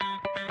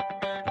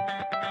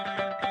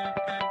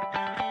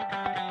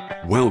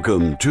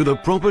Welcome to the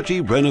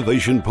Property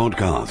Renovation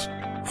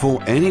Podcast.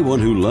 For anyone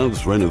who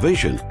loves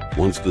renovation,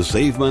 wants to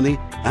save money,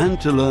 and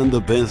to learn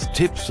the best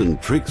tips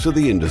and tricks of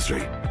the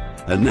industry.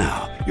 And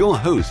now, your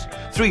host,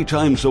 3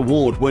 times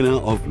award winner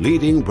of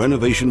leading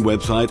renovation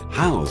website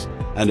House,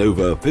 and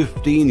over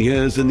 15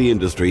 years in the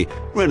industry,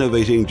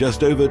 renovating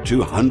just over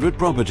 200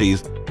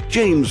 properties,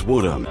 James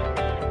Woodham.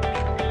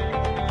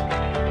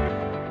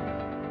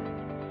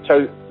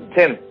 So,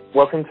 Tim,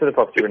 welcome to the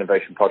Property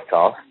Renovation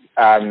Podcast.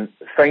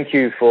 Thank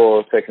you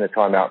for taking the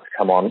time out to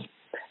come on.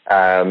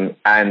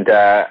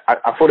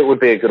 I thought it would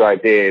be a good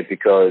idea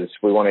because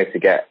we wanted to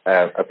get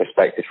a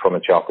perspective from a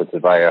chartered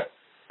surveyor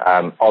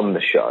on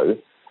the show,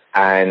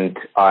 and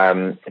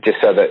just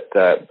so that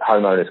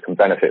homeowners can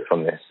benefit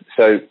from this.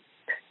 So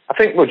I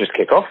think we'll just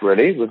kick off,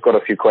 really. We've got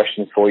a few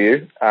questions for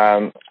you.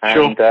 Sure.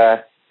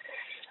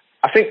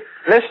 I think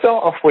let's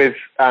start off with,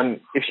 can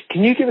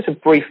you give us a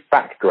brief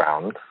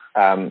background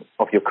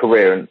of your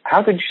career, and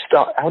how did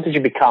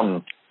you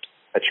become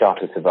a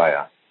chartered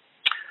surveyor?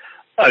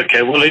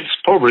 Okay, well, it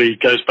probably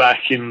goes back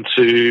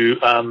into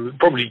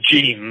probably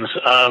genes.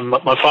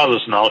 My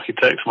father's an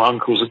architect, my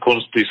uncle's a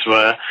quantity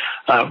surveyor,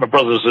 my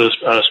brother's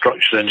a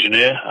structural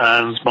engineer,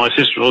 and my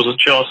sister-in-law's a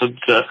chartered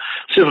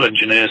civil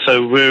engineer.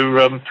 So we're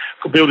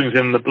got buildings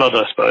in the blood,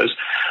 I suppose.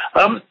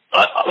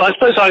 I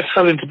suppose I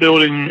fell into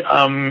building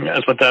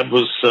as my dad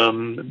was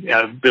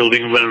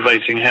building and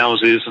renovating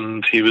houses,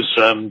 and he was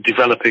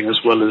developing as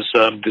well as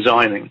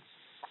designing.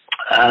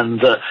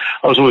 And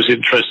I was always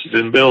interested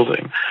in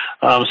building.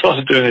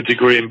 Started doing a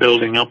degree in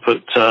building up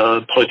at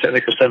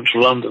Polytechnic of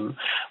Central London,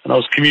 and I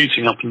was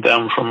commuting up and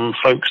down from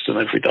Folkestone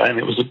every day, and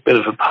it was a bit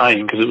of a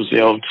pain because it was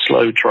the old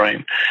slow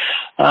train.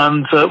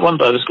 And one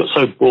day I just got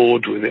so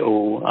bored with it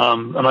all,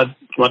 and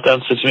my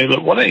dad said to me,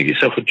 "Look, why don't you get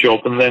yourself a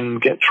job and then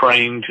get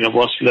trained,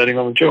 whilst you're learning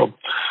on the job?"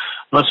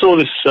 And I saw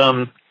this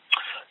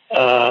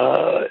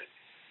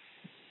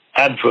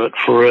advert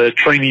for a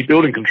trainee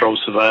building control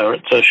surveyor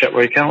at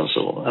Shetway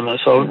Council, and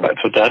so I went back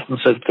to Dad and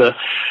said,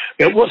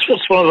 what's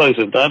one of those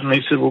then, Dad? And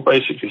he said, well,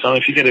 basically, son,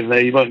 if you get in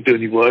there, you won't do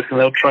any work and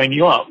they'll train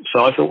you up.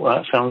 So I thought, well,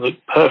 that sounds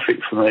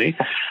perfect for me.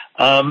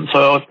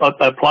 So I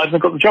applied and I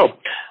got the job,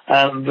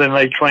 and then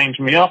they trained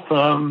me up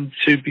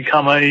to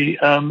become a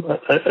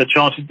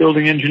chartered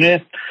building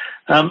engineer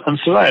and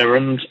surveyor,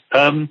 and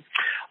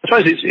I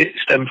suppose it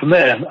stemmed from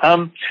there.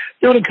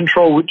 Building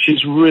control, which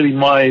is really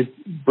my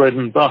bread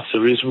and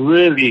butter, is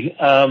really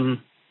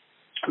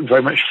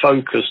very much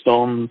focused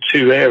on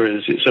 2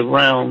 areas. It's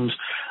around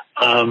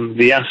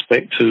the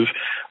aspect of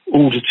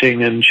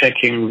auditing and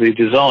checking the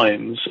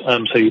designs.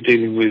 So you're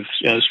dealing with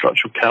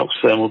structural calcs,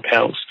 thermal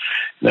calcs,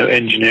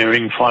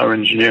 engineering, fire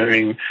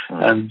engineering,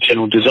 and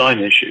general design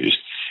issues.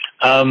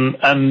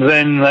 And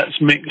then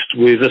that's mixed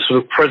with a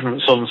sort of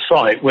presence on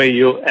site where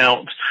you're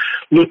out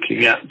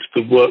looking at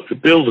the work the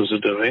builders are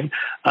doing,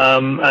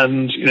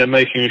 and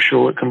making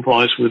sure it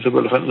complies with the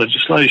relevant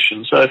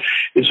legislation. So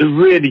it's a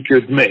really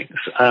good mix,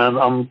 and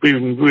I'm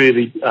being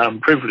really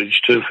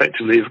privileged to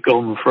effectively have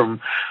gone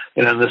from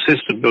an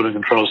assistant building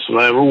control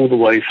surveyor all the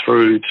way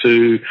through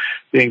to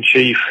being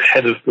chief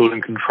head of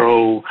building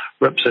control,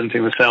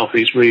 representing the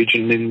southeast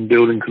region in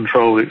building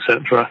control,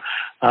 etc.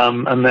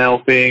 And now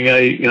being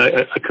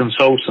a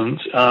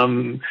consultant,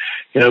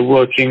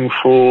 working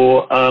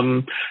for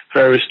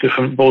various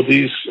different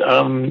bodies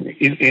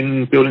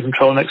in building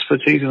control and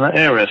expertise in that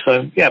area.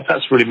 So yeah,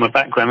 that's really my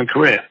background and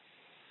career.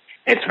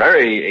 It's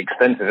very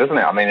extensive, isn't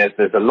it? I mean,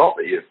 there's a lot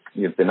that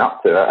you've been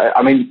up to.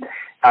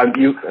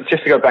 You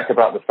just to go back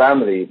about the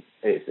family,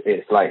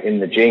 it's like in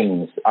the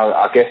genes.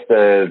 I guess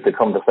the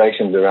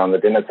conversations around the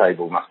dinner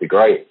table must be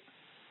great.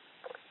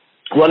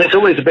 Well, it's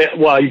always a bit,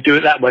 you do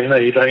it that way,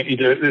 you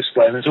do it this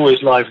way, and there's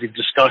always lively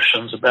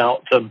discussions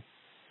about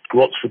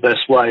what's the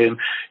best way, and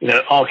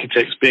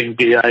architects being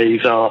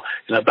BAs are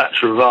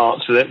Bachelor of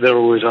Arts, so they're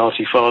always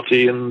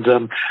arty-farty, and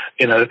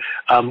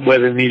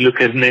whether you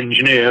look at an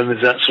engineer, and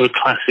there's that sort of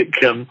classic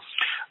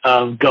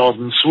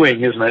garden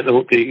swing, isn't it?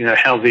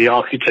 How the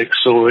architect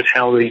saw it,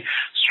 how the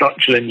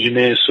structural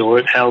engineer saw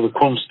it, how the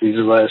quantity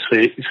surveyor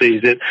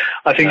sees it.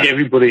 I think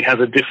everybody has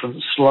a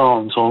different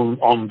slant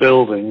on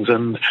buildings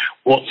and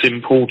what's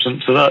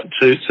important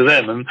to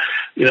them. And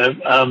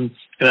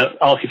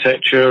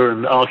architecture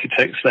and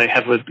architects, they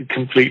have a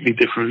completely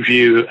different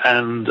view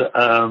and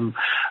a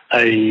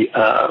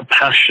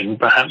passion,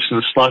 perhaps in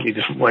a slightly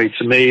different way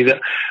to me,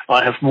 that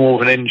I have more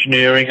of an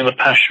engineering and a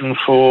passion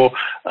for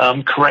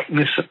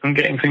correctness and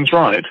getting things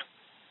right.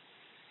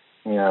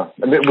 Yeah.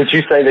 Would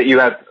you say that you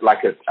have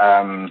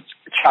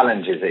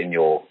challenges in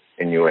your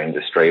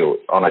industry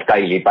on a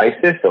daily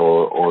basis,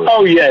 or?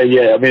 Oh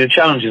yeah. I mean, the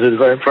challenges are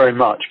very, very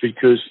much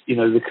because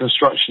the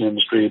construction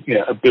industry.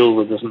 A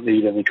builder doesn't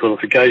need any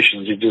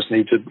qualifications. You just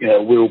need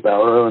a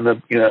wheelbarrow and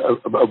a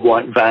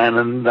white van,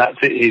 and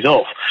that's it. He's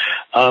off.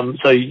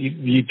 So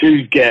you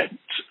do get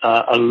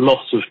a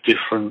lot of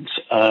different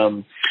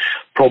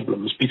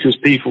problems because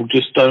people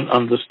just don't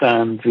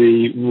understand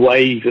the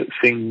way that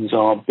things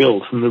are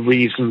built and the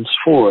reasons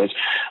for it.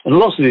 And a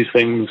lot of these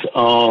things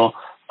are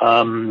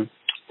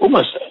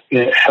almost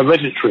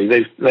hereditary.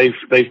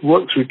 They've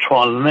worked through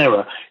trial and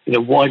error.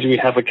 Why do we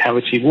have a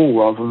cavity wall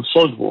rather than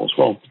solid walls?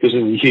 Well, because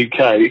in the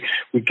UK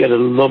we get a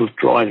lot of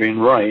driving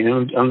rain,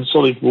 and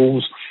solid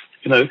walls,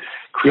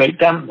 create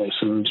dampness,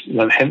 and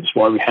hence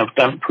why we have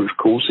damp-proof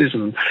courses,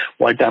 and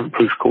why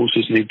damp-proof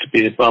courses need to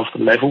be above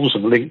the levels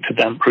and linked to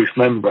damp-proof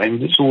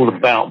membranes. It's all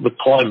about the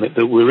climate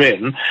that we're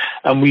in,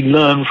 and we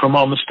learn from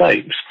our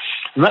mistakes.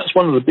 And that's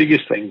one of the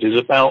biggest things, is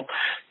about,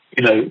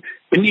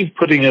 when you're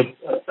putting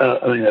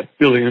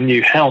building a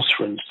new house,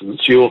 for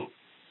instance, you're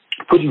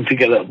putting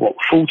together,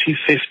 40,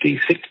 50,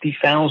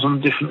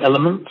 60,000 different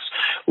elements,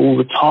 all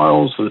the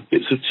tiles, the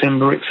bits of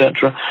timber,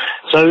 etc.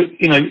 So,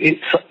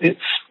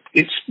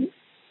 it's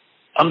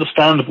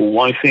understandable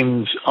why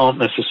things aren't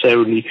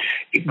necessarily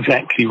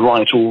exactly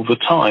right all the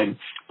time.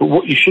 But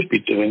what you should be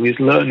doing is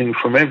learning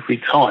from every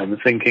time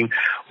and thinking,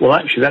 well,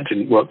 actually, that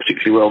didn't work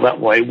particularly well that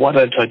way. Why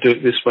don't I do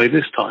it this way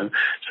this time?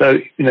 So,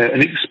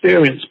 an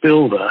experienced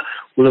builder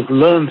will have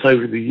learned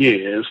over the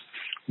years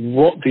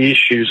what the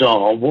issues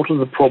are, what are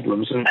the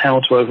problems, and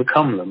how to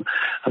overcome them.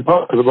 And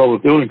part of the role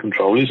of building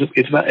control is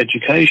it's about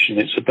education.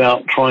 It's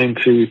about trying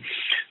to,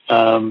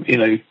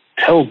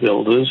 tell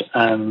builders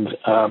and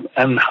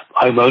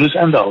homeowners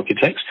and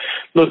architects,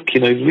 look, the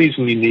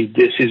reason you need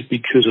this is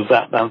because of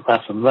that,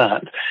 and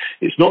that.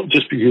 It's not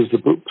just because the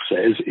book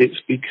says, it's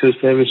because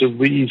there is a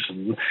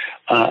reason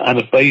and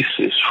a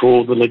basis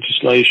for the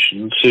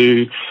legislation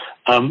to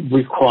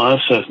require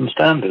certain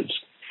standards.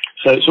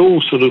 So it's all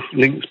sort of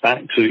links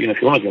back to,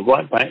 if you want to go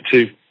right back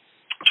to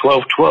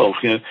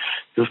 1212,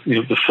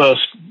 the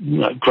first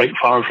Great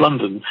Fire of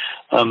London.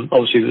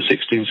 Obviously, the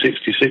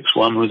 1666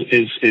 one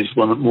is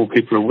one that more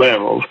people are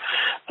aware of.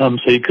 So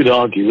you could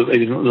argue that they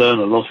didn't learn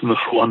a lot in the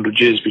 400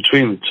 years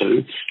between the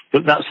two,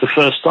 but that's the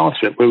first start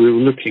of it, where we were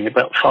looking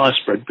about fire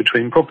spread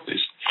between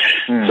properties.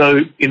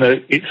 So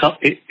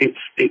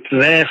it's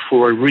there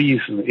for a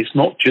reason. It's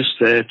not just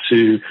there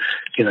to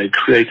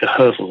create a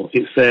hurdle.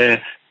 It's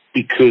there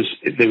because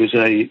there is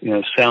a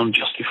sound,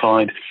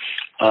 justified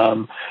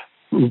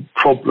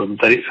problem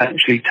that it's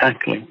actually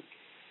tackling.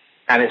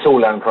 And it's all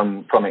learned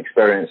from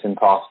experience in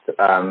past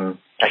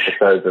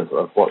episodes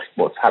of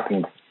what's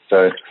happened.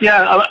 So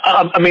yeah,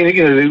 I mean,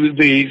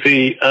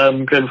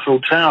 the Grenfell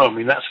Tower. I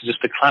mean, that's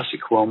just a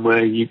classic one where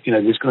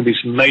there's going to be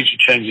some major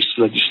changes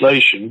to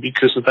legislation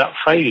because of that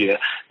failure.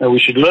 Now, we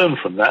should learn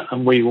from that,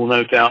 and we will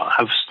no doubt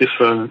have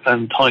stiffer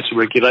and tighter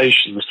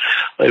regulations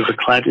over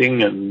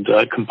cladding and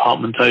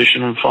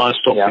compartmentation and fire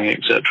stopping,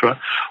 etc.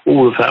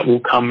 All of that will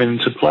come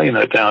into play,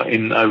 no doubt,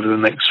 over the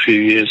next few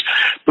years.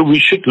 But we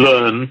should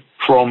learn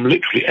from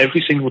literally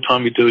every single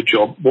time we do a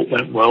job what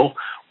went well.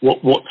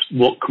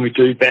 What can we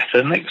do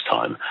better next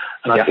time?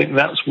 And I think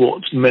that's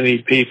what many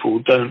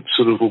people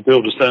or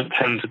builders don't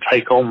tend to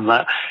take on,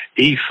 that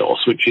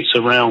ethos, which is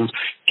around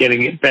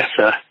getting it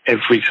better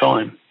every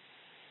time.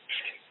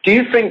 Do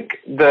you think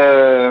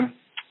the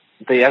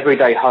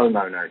everyday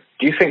homeowner,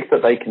 do you think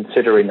that they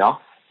consider enough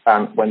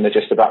when they're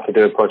just about to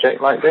do a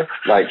project like this?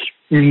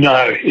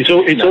 No,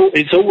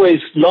 it's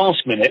always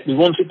last minute. We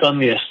want it done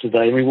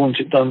yesterday, and we want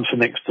it done for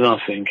next to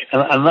nothing,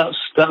 and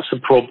that's a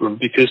problem,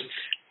 because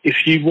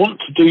if you want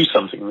to do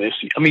something like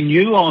this, I mean,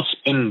 you are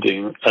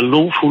spending an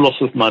awful lot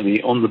of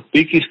money on the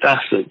biggest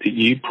asset that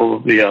you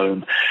probably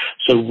own.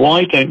 So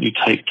why don't you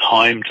take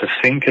time to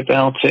think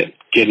about it,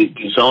 get it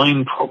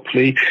designed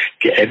properly,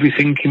 get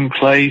everything in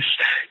place,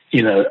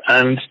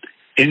 and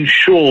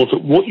ensure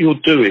that what you're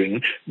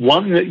doing,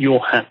 one, that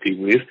you're happy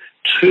with,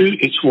 two,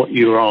 it's what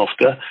you're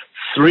after,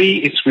 three,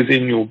 it's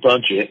within your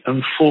budget,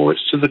 and four,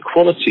 it's to the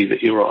quality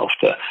that you're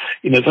after.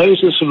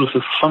 Those are sort of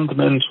the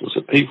fundamentals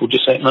that people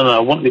just say, no, I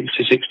want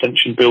this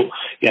extension built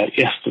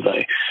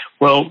yesterday.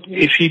 Well,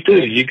 if you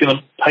do, you're going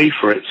to pay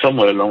for it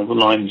somewhere along the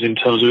lines in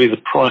terms of either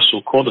price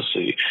or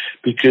quality,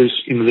 because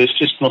there's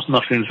just not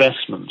enough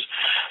investment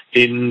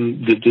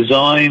in the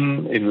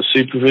design, in the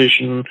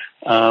supervision,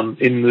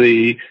 in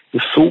the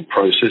thought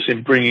process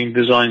in bringing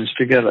designs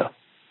together.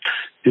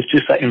 It's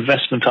just that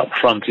investment up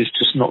front is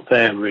just not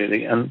there,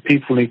 really, and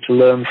people need to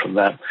learn from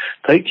that.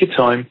 Take your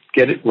time,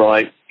 get it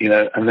right,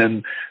 and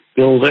then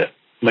build it,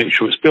 make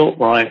sure it's built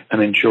right, and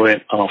enjoy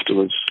it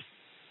afterwards.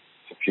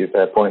 A few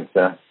fair points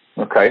there.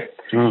 Okay.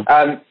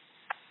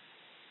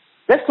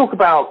 Let's talk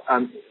about,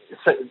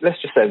 let's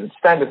just say, the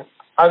standard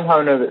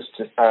homeowner that's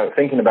just,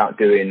 thinking about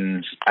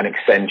doing an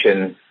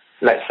extension,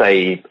 let's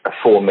say a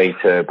 4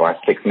 metre by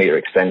 6 metre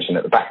extension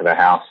at the back of their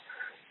house.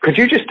 Could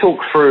you just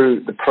talk through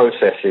the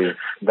processes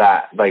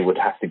that they would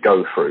have to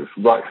go through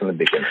right from the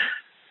beginning?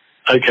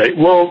 Okay,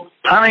 well,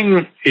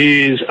 planning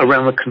is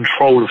around the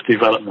control of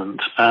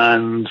development,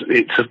 and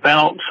it's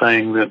about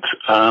saying that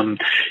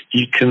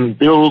you can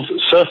build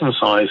certain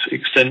size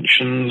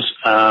extensions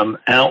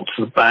out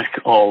to the back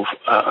of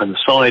and the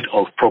side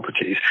of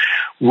properties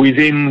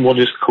within what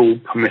is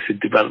called permitted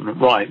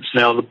development rights.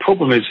 Now, the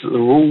problem is that the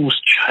rules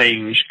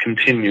change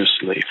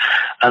continuously,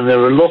 and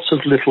there are lots of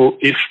little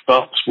if,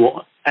 buts,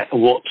 what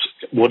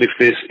if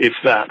this, if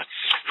that.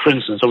 For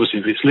instance, obviously,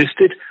 if it's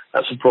listed,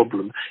 that's a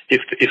problem.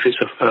 If it's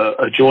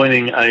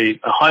adjoining a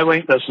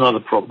highway, that's another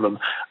problem.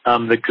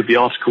 There could be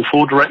Article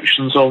 4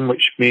 directions on,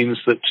 which means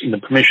that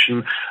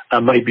permission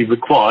may be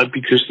required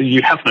because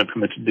you have no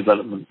permitted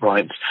development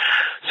rights.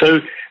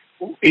 So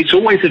it's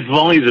always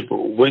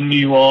advisable when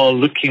you are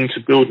looking to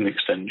build an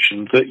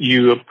extension that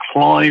you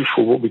apply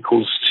for what we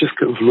call a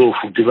certificate of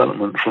lawful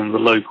development from the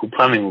local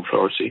planning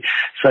authority,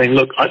 saying,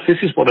 look, this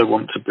is what I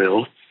want to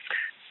build.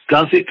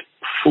 Does it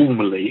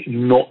formally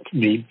not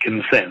need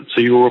consent?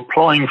 So you're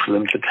applying for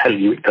them to tell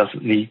you it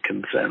doesn't need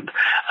consent.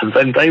 And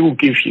then they will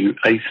give you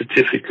a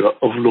certificate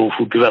of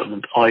lawful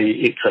development, i.e.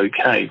 it's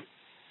okay.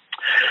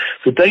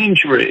 The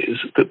danger is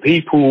that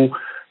people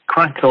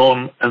crack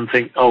on and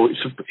think, oh,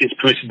 it's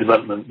permitted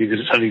development because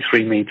it's only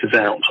 3 meters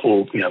out,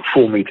 or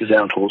 4 meters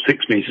out, or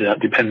 6 meters out,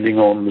 depending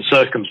on the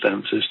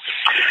circumstances,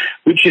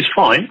 which is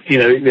fine.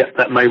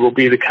 That may well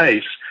be the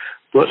case.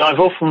 But I've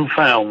often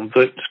found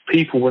that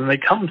people, when they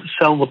come to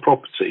sell the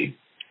property,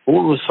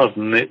 all of a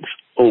sudden it's,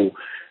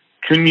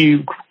 can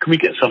we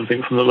get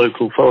something from the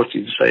local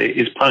authority to say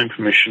is planning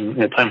permission?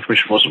 Planning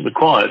permission wasn't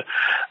required,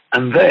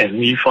 and then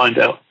you find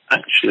out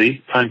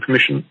actually planning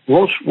permission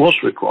was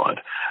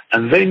required,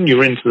 and then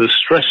you're into the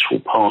stressful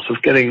part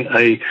of getting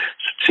a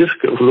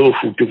certificate of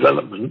lawful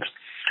development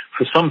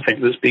for something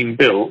that's been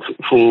built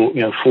for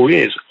 4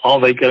 years. Are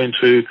they going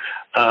to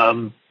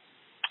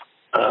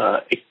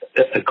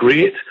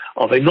agree it?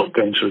 Are they not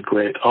going to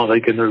agree it? Are they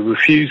going to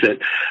refuse it?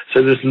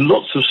 So there's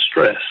lots of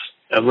stress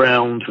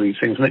around these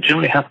things, and it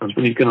generally happens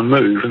when you're going to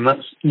move, and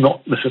that's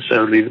not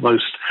necessarily the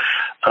most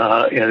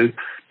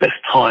best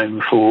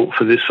time for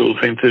this sort of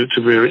thing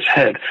to rear its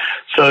head.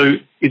 So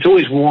it's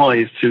always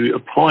wise to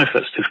apply for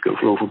that certificate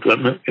of lawful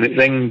development, and it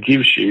then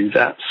gives you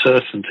that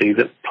certainty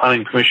that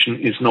planning permission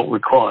is not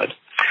required.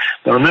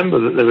 Now remember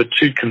that there are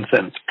 2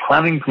 consents.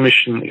 Planning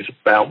permission is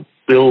about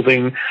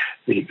building,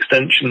 the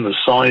extension, the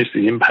size,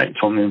 the impact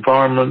on the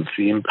environment,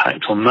 the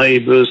impact on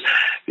neighbours,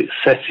 its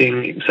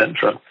setting,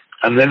 etc.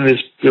 And then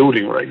there's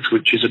building regs,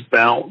 which is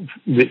about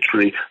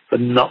literally the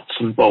nuts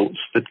and bolts,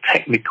 the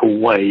technical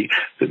way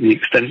that the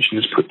extension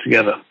is put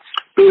together.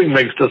 Building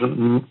regs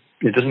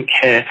doesn't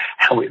care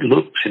how it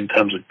looks in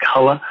terms of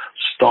colour,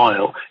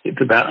 style.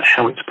 It's about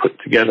how it's put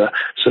together.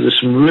 So there's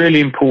some really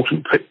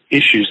important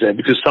issues there,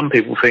 because some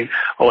people think,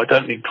 I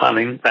don't need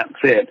planning, that's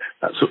it.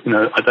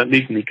 I don't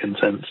need any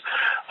consents.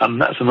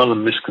 That's another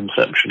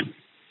misconception.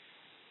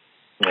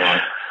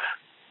 Right.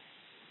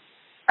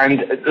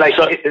 And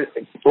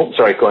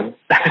sorry, go on.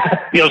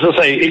 I was going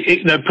to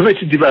say,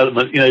 permitted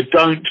development.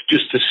 Don't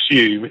just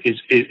assume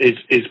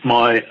is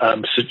my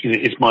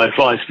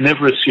advice.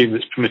 Never assume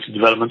it's permitted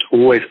development.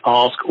 Always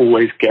ask.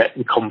 Always get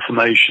the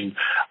confirmation.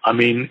 I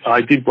mean,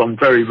 I did one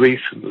very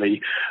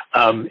recently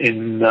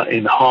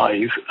in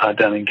Hythe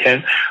down in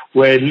Kent,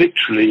 where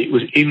literally it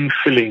was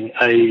infilling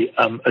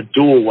a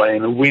doorway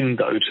and a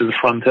window to the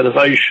front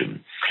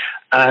elevation.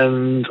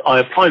 And I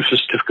applied for a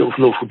certificate of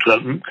lawful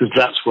development because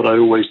that's what I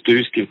always do,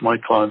 is give my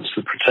clients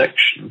the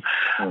protection.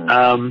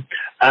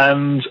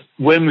 And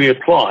when we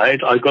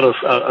applied, I got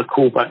a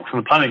call back from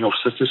the planning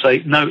officer to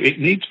say, no, it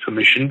needs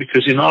permission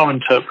because in our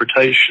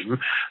interpretation,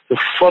 the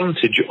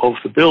frontage of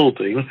the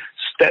building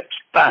steps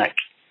back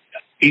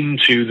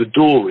into the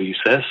door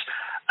recess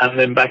and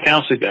then back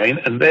out again,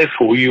 and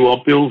therefore you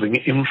are building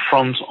in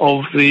front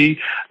of the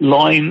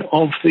line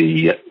of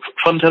the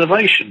front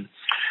elevation.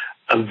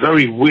 A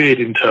very weird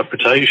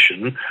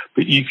interpretation,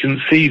 but you can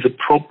see the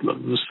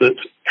problems that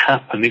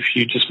happen if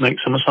you just make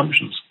some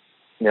assumptions.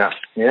 Yeah.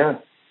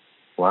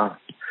 Wow.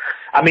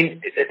 I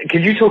mean,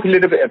 can you talk a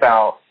little bit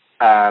about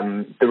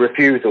the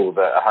refusal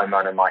that a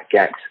homeowner might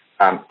get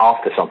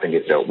after something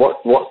is built?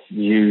 What's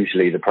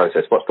usually the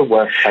process? What's the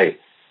worst case?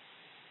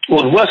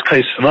 Well, the worst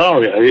case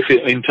scenario,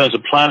 in terms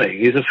of planning,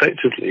 is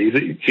effectively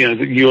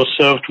that you're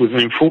served with an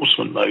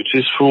enforcement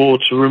notice to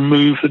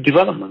remove the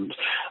development.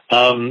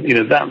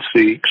 That's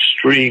the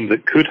extreme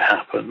that could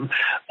happen.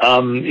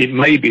 It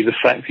may be the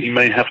fact that you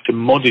may have to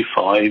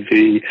modify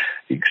the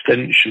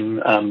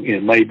extension,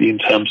 maybe in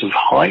terms of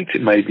height,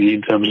 it may be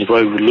in terms of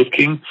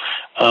overlooking.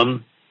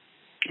 But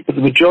the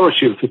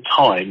majority of the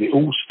time, it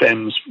all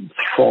stems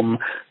from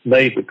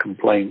neighbour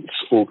complaints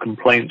or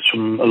complaints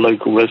from a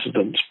local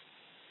resident,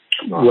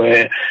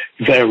 where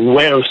they're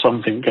aware of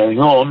something going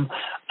on,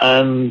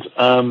 and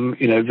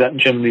that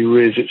generally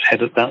rears its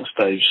head at that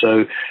stage.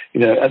 So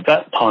at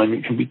that time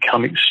it can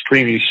become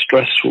extremely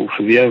stressful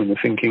for the owner,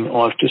 thinking,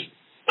 I've just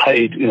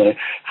paid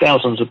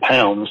thousands of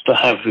pounds to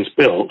have this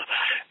built.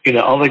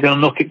 Are they going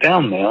to knock it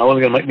down now? Are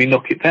they going to make me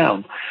knock it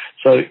down?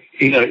 So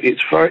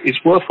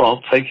it's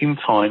worthwhile taking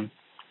time,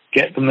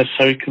 get the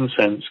necessary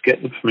consents,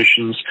 get the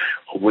permissions,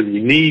 or whether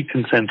you need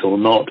consent or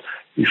not,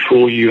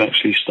 before you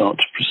actually start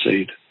to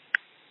proceed.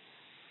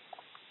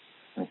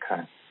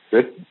 Okay,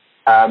 good.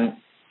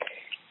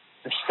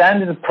 The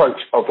standard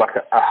approach of like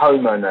a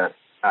homeowner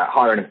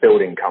hiring a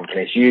building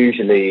company is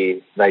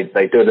usually they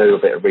do a little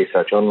bit of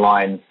research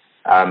online,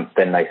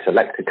 then they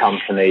select a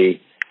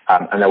company,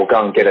 and they'll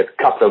go and get a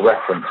couple of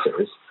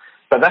references,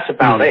 but that's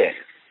about it.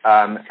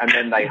 And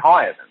then they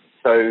hire them.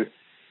 So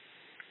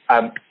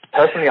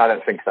Personally, I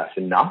don't think that's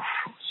enough.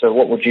 So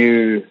what would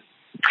you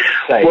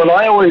say? Well,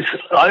 I always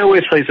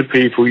say to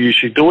people, you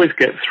should always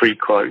get 3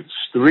 quotes.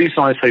 The reason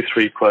I say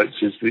 3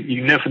 quotes is that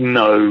you never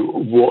know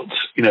what,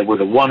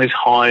 whether one is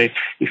high.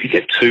 If you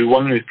get 2,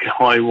 one is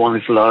high, one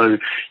is low.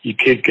 You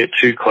could get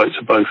 2 quotes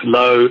are both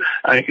low.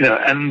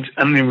 And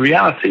in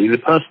reality, the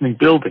person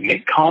building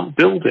it can't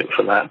build it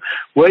for that.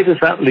 Where does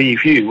that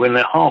leave you when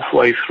they're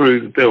halfway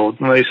through the build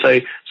and they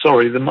say,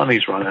 sorry, the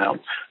money's run out?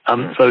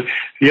 So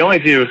the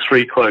idea of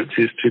 3 quotes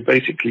is to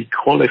basically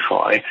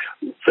qualify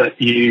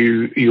that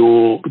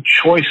your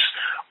choice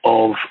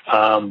of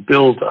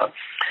builder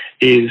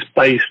is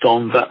based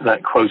on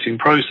that quoting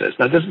process.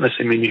 Now, it doesn't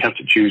necessarily mean you have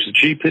to choose the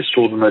cheapest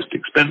or the most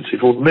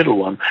expensive or the middle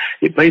one.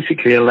 It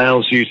basically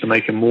allows you to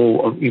make a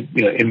more,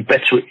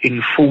 better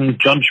informed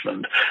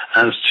judgment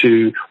as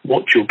to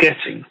what you're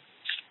getting.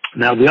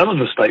 Now, the other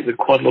mistake that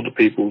quite a lot of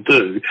people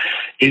do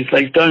is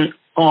they don't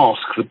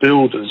ask the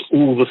builders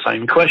all the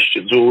same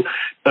questions or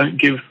don't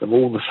give them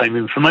all the same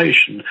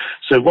information.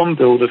 So one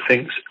builder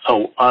thinks,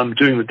 oh, I'm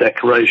doing the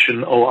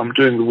decoration, or I'm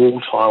doing the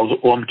wall tiles,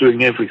 or I'm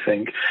doing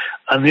everything.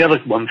 And the other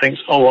one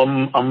thinks, oh,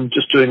 I'm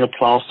just doing a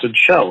plastered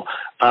shell.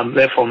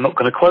 Therefore, I'm not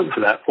going to quote for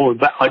that. Or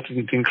that I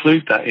didn't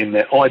include that in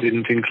there. Oh, I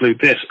didn't include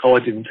this. Oh, I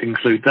didn't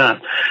include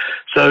that.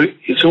 So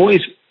it's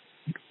always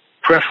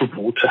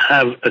preferable to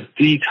have a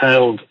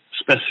detailed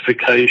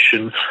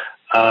specification,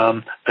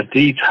 a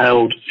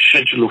detailed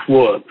schedule of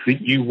work that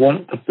you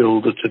want the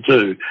builder to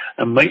do,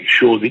 and make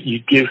sure that you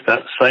give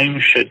that same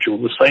schedule,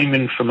 the same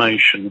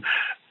information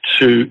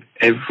to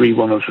every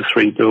one of the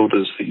 3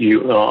 builders that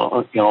you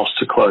are asked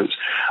to quote.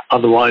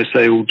 Otherwise,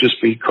 they will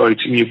just be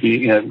quoting you.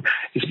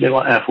 It's a bit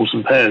like apples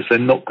and pears. They're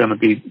not going to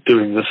be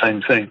doing the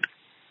same thing.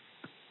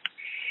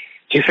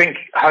 Do you think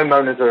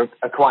homeowners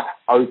are quite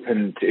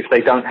open to, if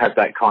they don't have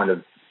that kind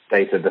of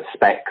data, the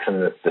specs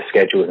and the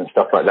schedules and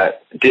stuff like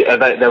that,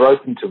 they're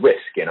open to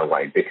risk in a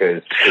way,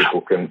 because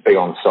people can be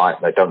on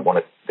site, they don't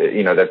want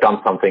to, they've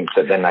done something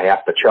that then they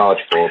have to charge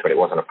for, but it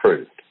wasn't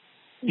approved?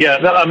 Yeah,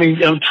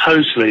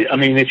 totally.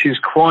 It is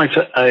quite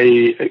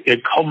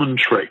a common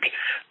trick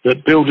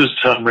that builders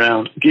turn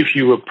around, give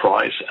you a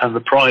price, and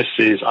the price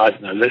is, I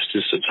don't know, let's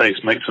just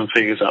make some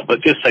figures up,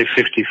 but just say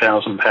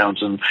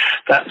 £50,000, and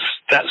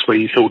that's where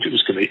you thought it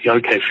was going to be.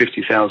 Okay,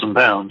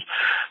 £50,000.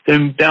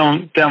 Then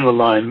down the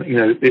line,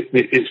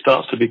 it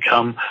starts to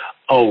become,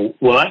 oh,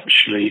 well,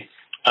 actually,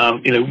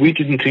 we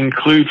didn't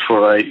include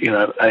for a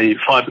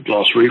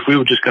fiberglass roof. We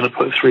were just going to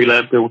put a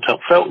 3-layer built-up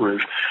felt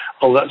roof.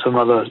 Oh, that's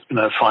another,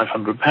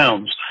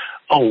 £500.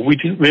 Oh, we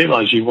didn't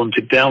realise you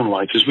wanted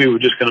downlighters. We were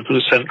just going to put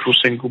a central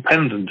single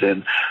pendant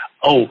in.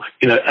 Oh,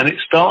 and it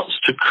starts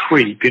to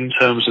creep in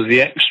terms of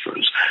the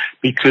extras,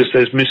 because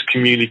there's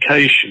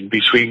miscommunication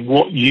between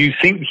what you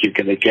think you're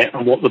going to get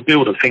and what the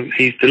builder thinks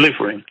he's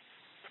delivering.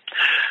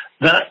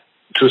 That,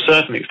 to a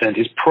certain extent,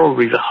 is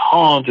probably the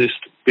hardest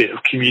bit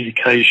of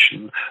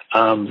communication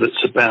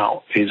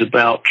is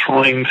about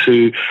trying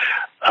to,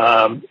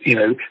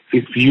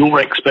 if your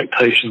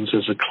expectations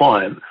as a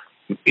client,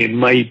 it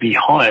may be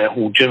higher,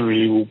 or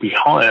generally will be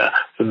higher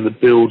than the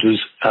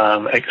builder's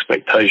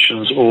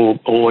expectations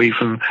or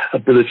even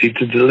ability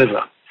to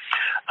deliver.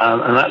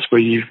 And that's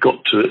where you've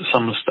got to, at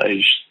some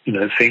stage,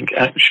 think,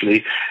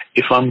 actually,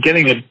 if I'm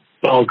getting a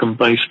bargain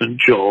basement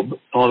job,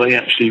 are they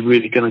actually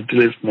really going to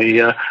deliver me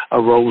a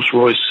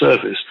Rolls-Royce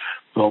service?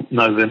 Well,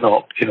 no, they're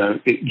not.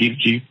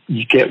 You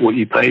get what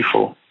you pay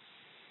for.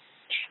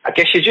 I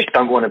guess you just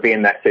don't want to be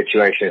in that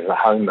situation as a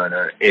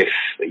homeowner. If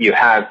you're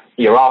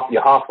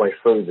halfway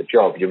through the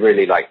job, you're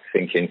really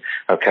thinking,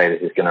 okay,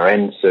 this is going to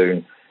end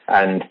soon,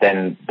 and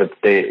then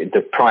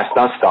the price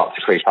does start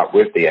to creep up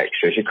with the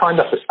extras. You're kind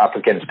of up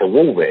against a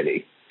wall,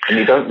 really, and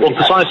you don't really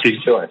have a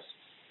choice.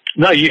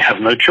 No, you have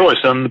no choice,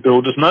 and the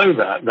builders know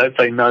that.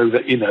 They know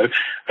that,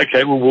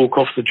 okay, we'll walk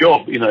off the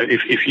job.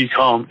 If you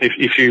can't,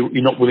 if you're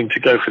not willing to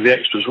go for the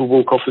extras, we'll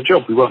walk off the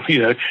job. We won't,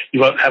 you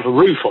won't have a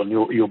roof on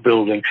your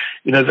building.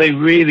 They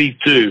really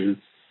do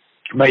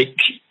make,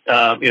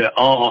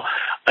 are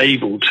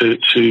able to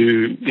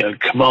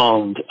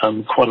command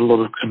quite a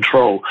lot of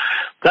control.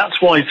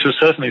 That's why, to a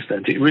certain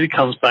extent, it really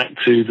comes back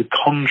to the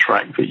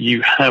contract that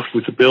you have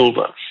with the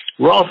builder,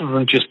 rather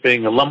than just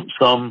being a lump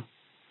sum.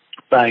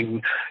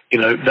 Bang,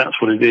 that's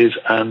what it is,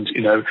 and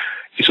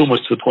it's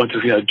almost to the point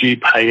of, do you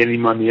pay any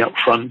money up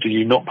front? Do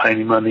you not pay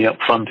any money up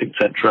front,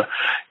 etc.?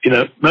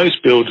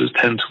 Most builders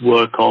tend to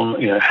work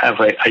on, have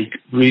a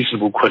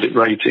reasonable credit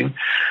rating.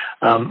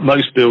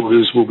 Most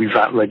builders will be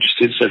VAT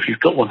registered, so if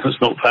you've got one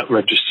that's not VAT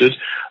registered,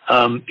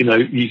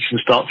 you can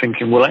start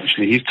thinking, well,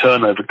 actually, his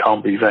turnover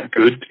can't be that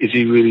good. Is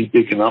he really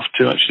big enough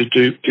to actually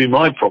do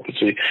my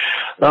property?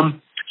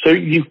 So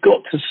you've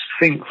got to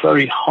think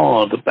very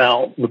hard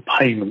about the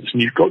payments,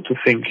 and you've got to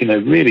think,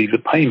 really the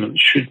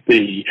payments should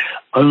be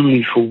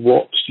only for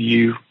what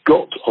you've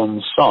got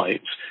on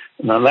site,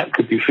 Now, that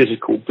could be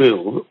physical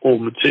build or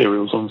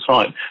materials on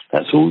site.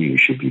 That's all you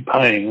should be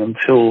paying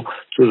until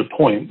to the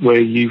point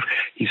where he's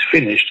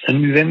finished,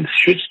 and you then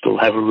should still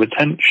have a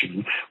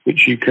retention,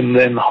 which you can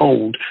then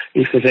hold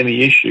if there's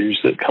any issues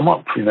that come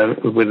up,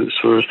 whether it's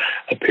for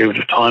a period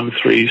of time,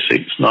 3,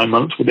 6, 9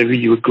 months, whatever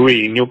you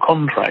agree in your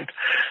contract.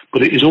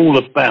 But it is all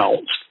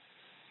about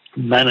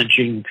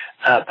managing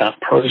that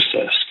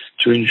process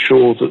to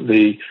ensure that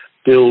the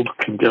build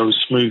can go as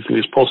smoothly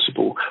as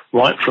possible,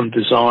 right from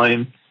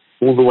design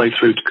all the way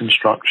through to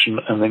construction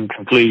and then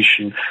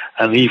completion,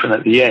 and even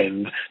at the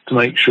end to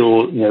make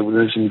sure, when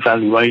there's an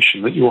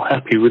evaluation, that you're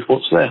happy with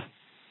what's there.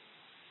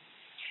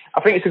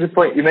 I think it's a good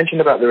point. You mentioned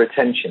about the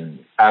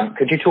retention.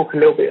 Could you talk a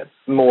little bit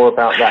more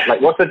about that?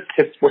 Like, what's a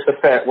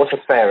fair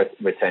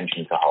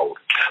retention to hold?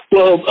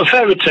 Well, a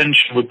fair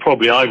retention I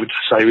would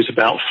say, was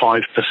about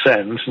 5%,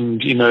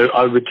 and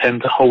I would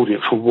tend to hold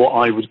it for what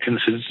I would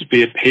consider to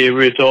be a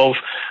period of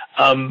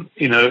time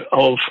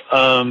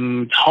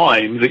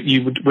that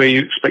where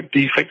you expect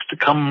defects to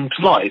come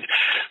to light.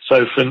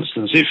 So, for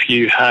instance, if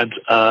you had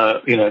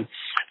a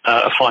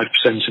 5%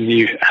 and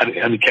you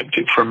only kept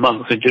it for a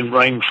month, it didn't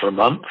rain for a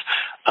month,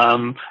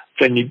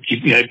 then you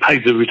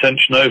paid the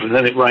retention over, and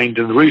then it rained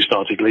and the roof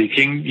started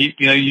leaking.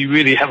 You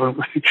really haven't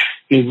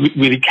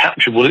really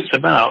captured what it's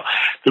about.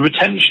 The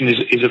retention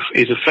is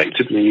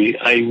effectively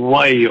a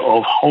way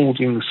of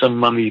holding some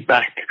money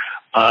back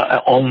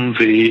on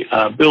the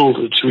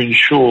builder to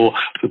ensure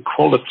the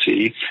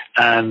quality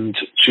and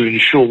to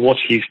ensure what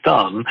he's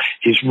done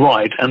is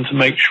right, and to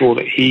make sure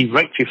that he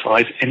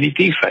rectifies any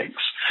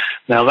defects.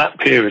 Now, that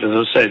period,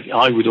 as I said,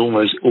 I would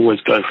almost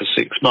always go for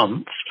 6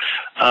 months.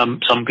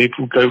 Some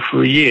people go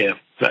for a year.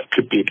 That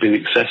could be a bit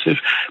excessive.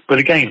 But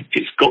again,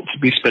 it's got to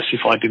be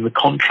specified in the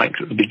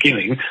contract at the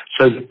beginning,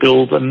 so the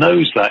builder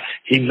knows that.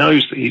 He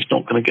knows that he's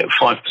not going to get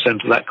 5%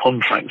 of that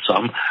contract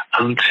sum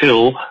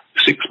until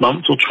 6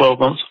 months or 12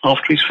 months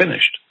after he's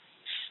finished.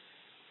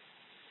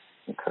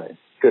 Okay,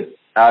 good.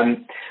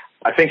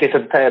 I think it's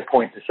a fair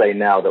point to say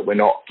now that we're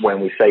not, when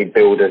we say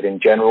builders in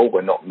general,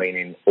 we're not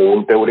meaning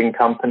all building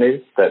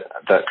companies that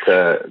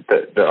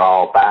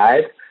are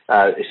bad.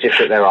 It's just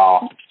that there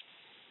are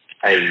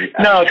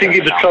No, I think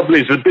the trouble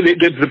is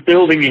the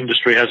building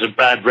industry has a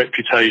bad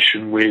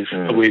reputation with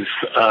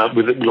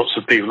lots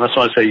of people. And that's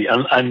why I say,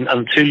 and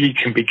until you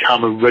can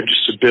become a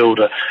registered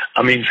builder,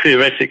 I mean,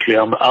 theoretically,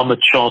 I'm a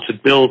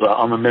chartered builder.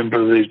 I'm a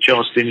member of the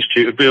Chartered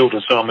Institute of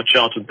Builders, so I'm a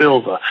chartered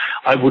builder.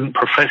 I wouldn't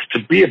profess to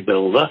be a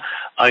builder.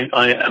 I'm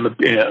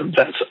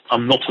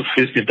not a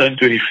physician. Don't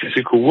do any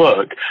physical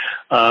work.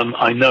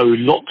 I know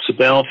lots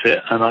about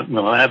it, and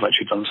I have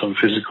actually done some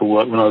physical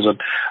work when I was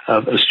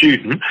a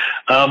student.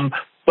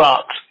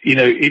 But,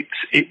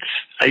 it's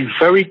a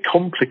very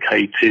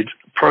complicated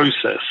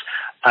process.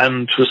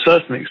 And to a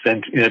certain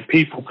extent,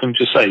 people can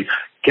just say,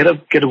 get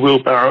a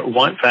wheelbarrow, a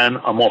white van,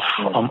 I'm off,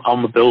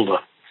 I'm a builder.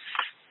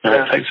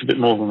 It takes a bit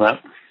more than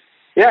that.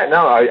 Yeah,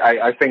 no,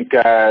 I think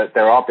there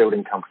are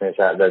building companies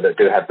out there that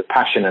do have the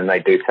passion, and they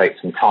do take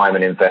some time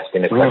and invest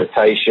in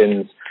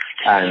accreditations,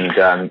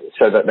 and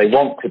so that they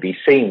want to be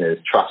seen as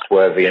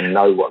trustworthy and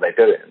know what they're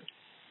doing.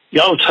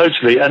 Yeah,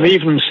 totally. And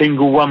even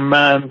single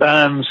one-man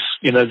bands,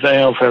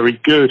 they are very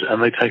good,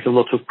 and they take a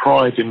lot of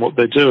pride in what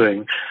they're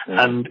doing.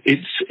 And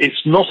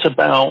it's not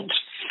about,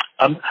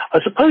 I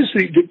suppose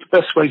the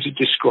best way to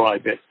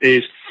describe it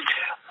is,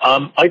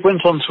 I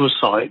went onto a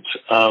site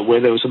where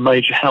there was a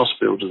major house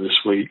builder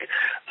this week,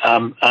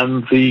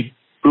 and the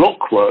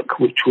blockwork,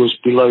 which was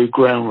below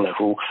ground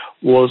level,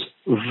 was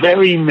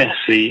very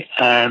messy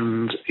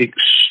and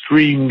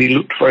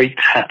looked very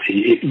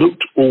tatty. It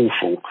looked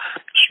awful.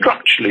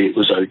 Structurally, it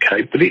was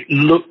okay, but it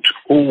looked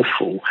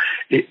awful.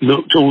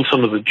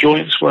 Some of the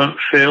joints weren't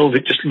filled.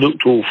 It just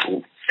looked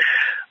awful.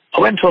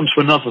 I went on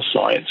to another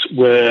site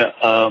where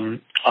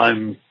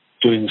I'm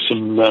doing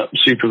some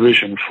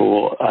supervision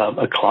for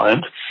a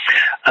client,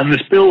 and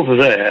this builder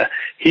there,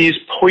 he is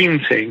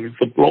pointing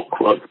the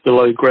blockwork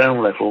below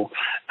ground level,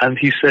 and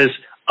he says,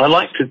 I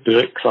like to do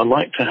it because I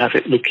like to have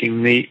it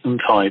looking neat and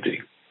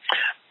tidy.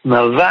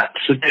 Now,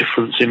 that's a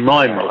difference in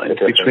my mind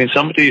between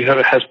somebody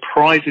who has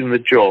pride in the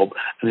job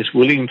and is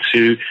willing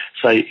to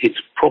say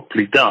it's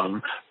properly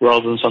done,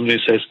 rather than somebody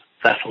who says,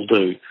 that'll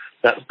do.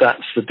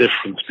 That's the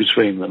difference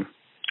between them.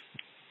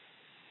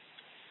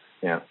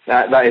 Yeah,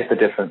 that is the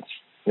difference.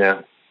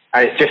 Yeah.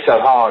 And it's just so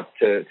hard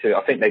to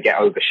I think they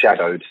get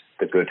overshadowed,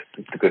 the good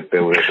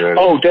builders. Really.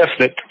 Oh,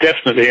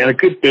 definitely. And a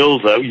good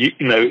builder,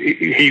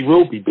 he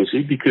will be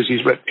busy because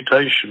his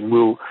reputation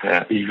will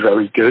be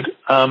very good.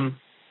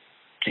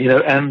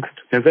 And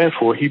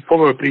therefore his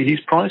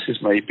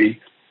prices may be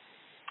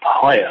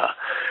higher,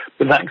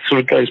 but that sort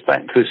of goes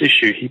back to this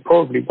issue. He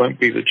probably won't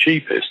be the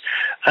cheapest,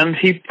 and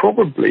he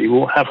probably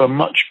will have a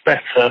much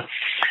better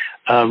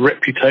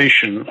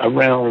reputation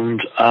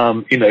around,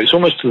 it's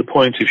almost to the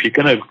point, if you're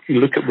going to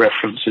look at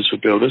references for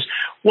builders,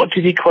 what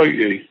did he quote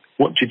you?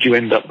 What did you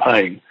end up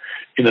paying?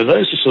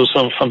 Those are sort of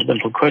some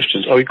fundamental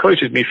questions. Oh, he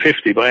quoted me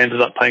 50, but I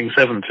ended up paying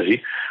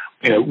 70.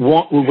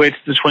 where did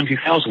the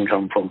 20,000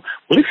 come from?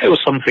 Well, if there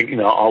was something,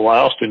 I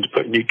asked him to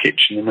put a new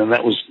kitchen in and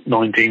that was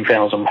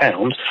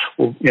 £19,000,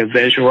 well,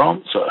 there's your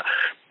answer.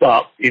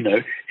 But,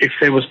 if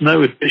there was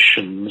no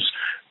additions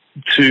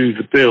to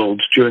the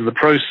build during the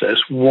process,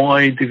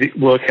 why did it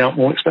work out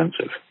more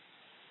expensive?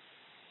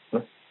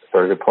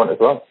 Very good point as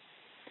well.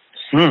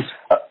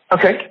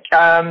 Okay,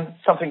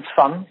 something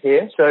fun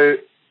here. So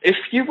if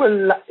you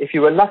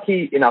were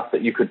lucky enough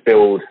that you could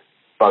build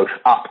both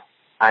up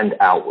and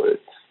outwards,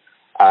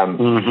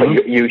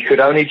 but you should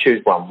only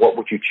choose one, what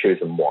would you choose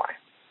and why?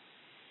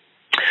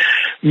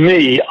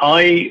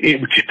 It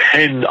would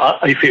depend.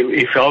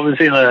 If I was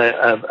in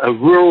a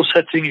rural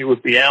setting, it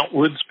would be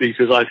outwards,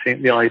 because I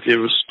think the idea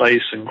of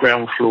space and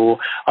ground floor,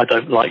 I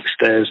don't like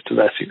stairs to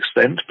that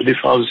extent. But if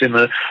I was in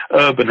an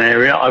urban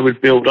area, I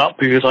would build up,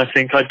 because I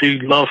think I do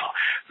love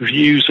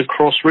views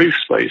across roof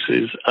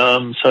spaces.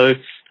 So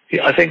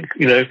I think,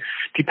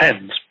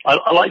 depends.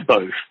 I like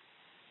both.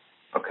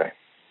 Okay.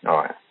 All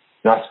right.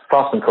 Nice.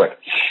 Fast and quick.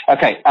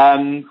 Okay.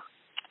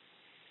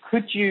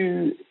 Could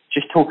you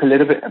just talk a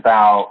little bit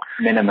about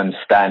minimum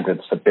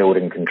standards for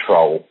building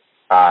control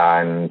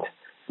and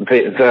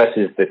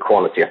versus the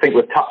quality? I think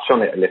we've touched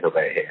on it a little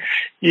bit here.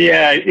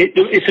 Yeah,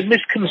 it's a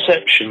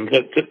misconception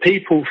that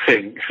people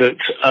think that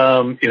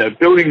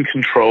building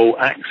control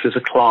acts as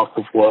a clerk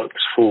of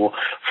works for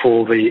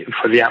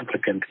the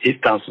applicant.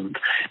 It doesn't.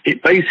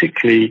 It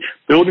basically,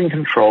 building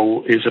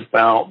control is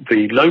about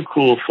the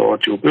local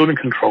authority or building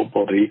control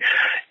body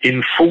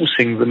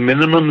enforcing the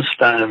minimum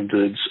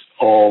standards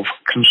of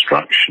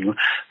construction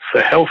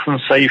for health and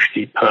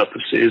safety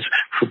purposes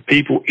for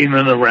people in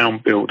and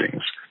around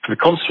buildings, for the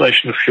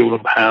conservation of fuel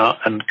and power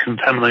and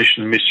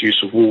contamination and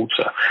misuse of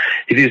water.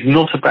 It is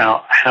not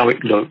about how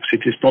it looks.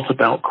 It is not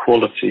about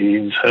quality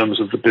in terms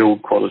of the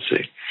build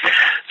quality.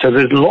 So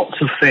there's lots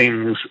of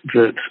things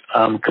that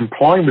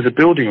comply with the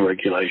building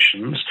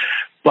regulations,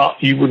 but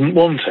you wouldn't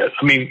want it.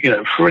 I mean,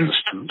 for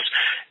instance,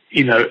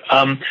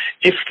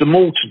 if the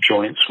mortar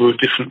joints were a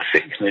different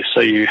thickness,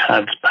 so you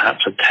had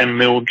perhaps a 10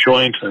 mil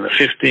joint and a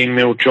 15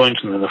 mil joint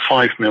and then a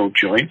 5 mil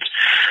joint,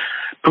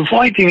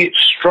 providing it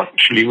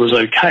structurally was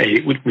okay,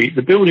 it would meet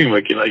the building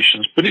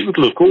regulations, but it would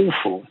look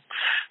awful.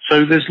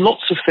 So there's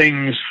lots of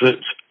things that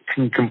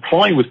can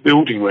comply with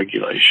building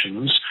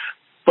regulations,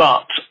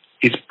 but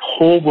it's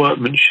poor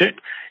workmanship,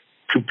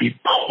 could be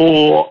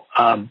poor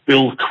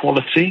build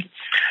quality,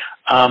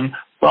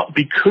 but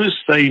because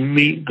they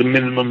meet the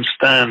minimum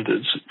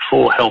standards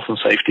for health and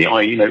safety,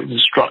 i.e., the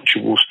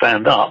structure will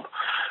stand up,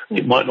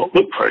 it might not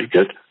look very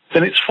good,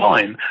 then it's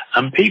fine.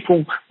 And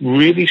people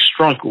really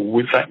struggle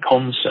with that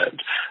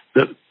concept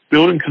that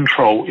building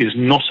control is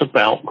not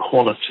about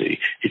quality.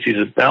 It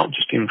is about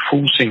just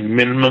enforcing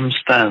minimum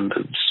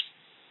standards.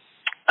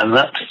 And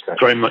that's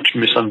very much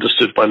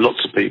misunderstood by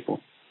lots of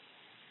people.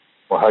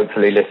 Well,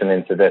 hopefully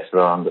listening to this,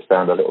 we'll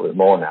understand a little bit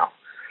more now.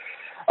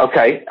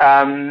 Okay.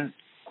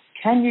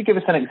 Can you give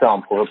us an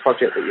example of a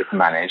project that you've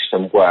managed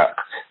and worked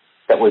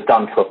that was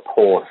done to a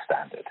poor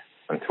standard,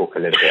 and talk a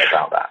little bit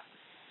about that?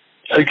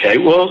 Okay,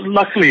 well,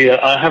 luckily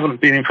I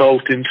haven't been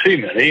involved in too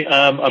many.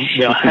 I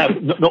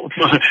have not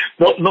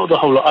the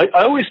whole lot.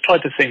 I always try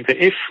to think that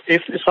if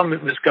there's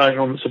something that's going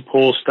on that's a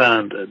poor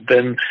standard,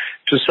 then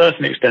to a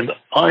certain extent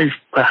I've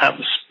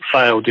perhaps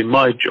failed in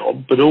my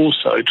job, but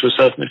also to a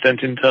certain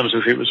extent in terms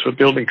of if it was for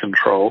building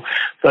control,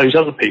 those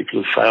other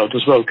people have failed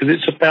as well, because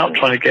it's about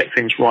trying to get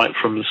things right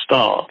from the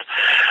start.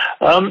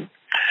 I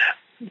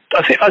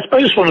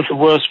suppose one of the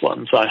worst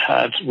ones I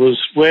had was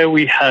where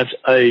we had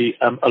a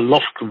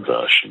loft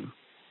conversion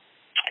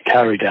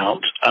carried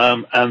out,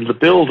 and the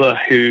builder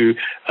who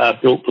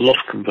built the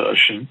loft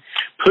conversion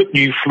put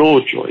new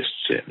floor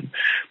joists in,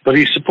 but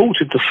he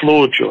supported the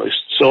floor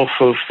joists off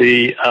of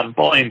the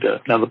binder.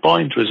 Now, the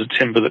binder is a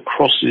timber that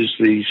crosses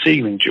the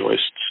ceiling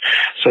joists,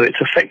 so it's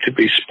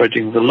effectively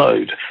spreading the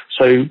load.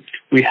 So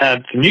we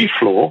had the new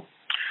floor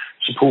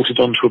supported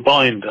onto a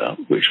binder,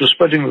 which was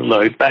spreading the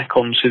load back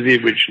onto the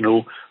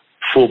original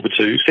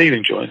 4x2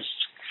 ceiling joists.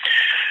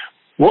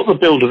 What the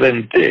builder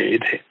then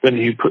did, when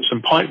he put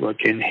some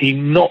pipework in, he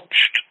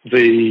notched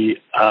the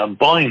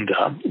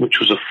binder, which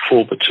was a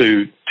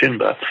 4x2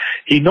 timber,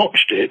 he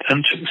notched it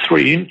and took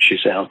 3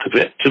 inches out of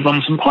it to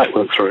run some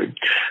pipework through.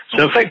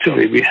 So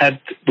effectively we had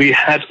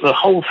the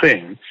whole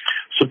thing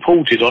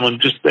supported on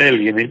just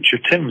barely an inch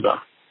of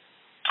timber.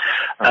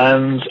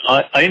 And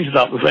I ended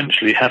up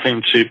eventually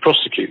having to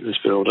prosecute this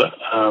builder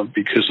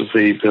because of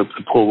the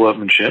poor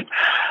workmanship.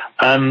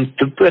 And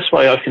the best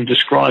way I can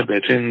describe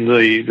it in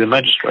the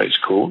magistrate's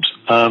court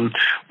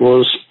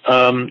was,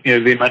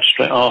 the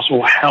magistrate asked,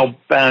 well, how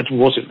bad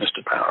was it,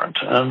 Mr. Parrott?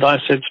 And I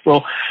said,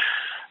 well,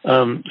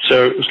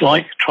 so it was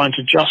like trying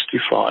to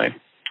justify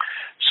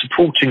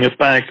supporting a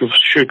bag of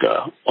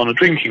sugar on a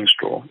drinking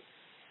straw.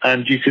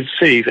 And you could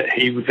see that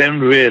he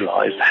then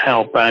realised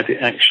how bad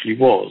it actually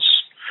was.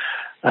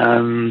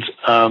 And,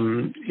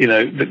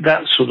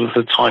 that's sort of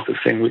the type of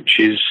thing which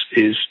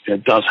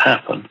does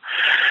happen.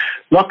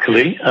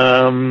 Luckily,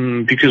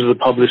 because of the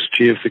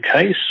publicity of the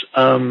case,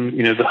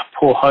 the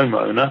poor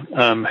homeowner,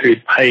 who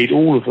had paid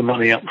all of the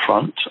money up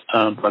front,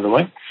 by the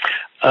way,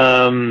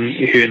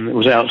 who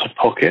was out of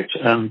pocket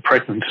and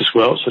pregnant as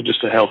well, so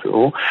just to help it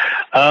all.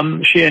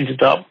 She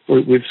ended up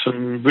with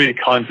some really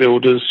kind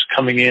builders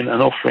coming in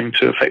and offering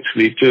to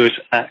effectively do it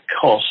at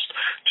cost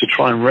to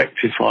try and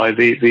rectify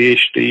the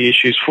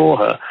issues for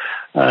her.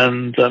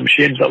 And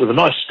she ended up with a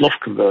nice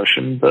loft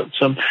conversion, but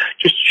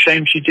just a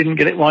shame she didn't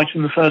get it right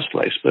in the first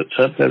place. But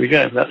there we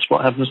go. That's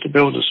what happens to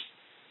builders.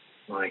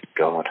 My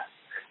God.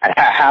 And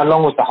how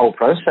long was the whole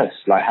process?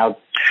 Like, how,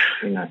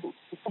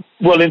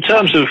 Well, in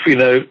terms of,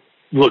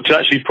 to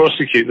actually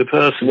prosecute the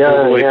person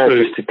all the way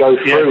through. Just to go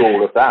through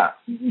all of that.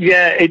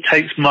 Yeah, it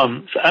takes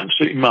months,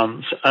 absolutely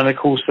months. And of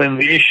course, then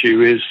the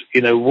issue is,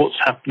 what's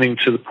happening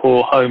to the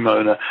poor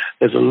homeowner.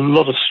 There's a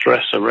lot of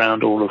stress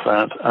around all of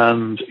that.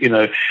 And,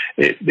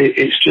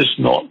 it's just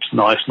not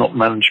nice, not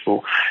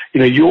manageable.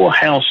 Your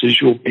house is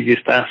your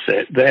biggest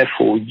asset.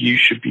 Therefore, you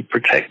should be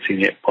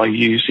protecting it by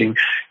using,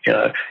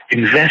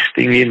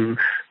 investing in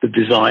the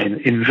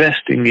design,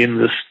 investing in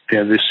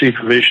the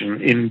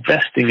supervision,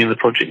 investing in the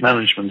project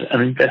management,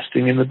 and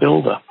investing in the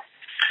builder.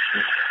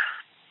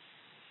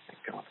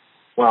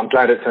 Well, I'm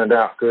glad it turned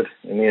out good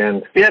in the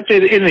end. Yeah,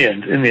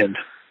 in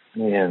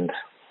the end.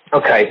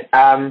 Okay,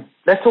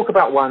 let's talk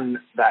about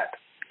one that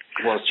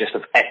was just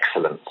of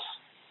excellence.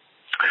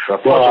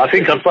 Well, I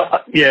think I've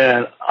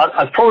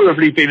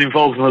probably been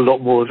involved in a lot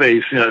more of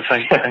these,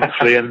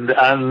 thankfully, and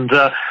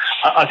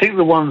I think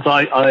the ones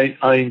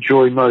I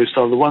enjoy most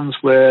are the ones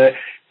where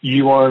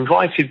you are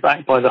invited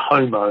back by the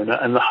homeowner,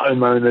 and the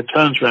homeowner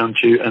turns around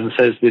to you and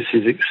says, "This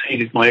has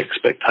exceeded my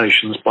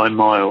expectations by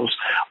miles.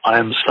 I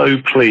am so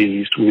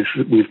pleased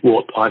with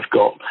what I've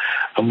got."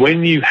 And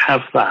when you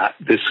have that,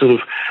 this sort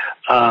of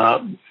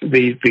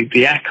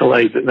the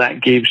accolade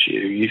that gives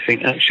you, you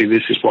think, actually,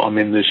 this is what I'm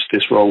in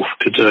this role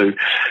to do,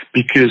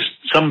 because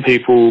some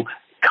people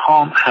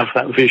can't have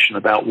that vision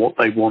about what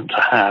they want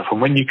to have. And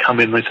when you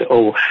come in, they say,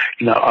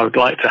 I would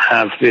like to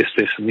have this,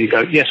 and you go,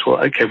 yes, well,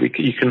 okay,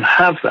 you can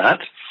have that.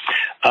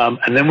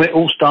 And then when it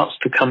all starts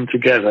to come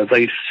together,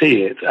 they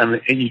see it,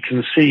 and you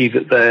can see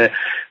that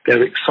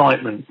their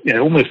excitement,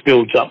 almost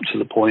builds up to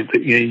the point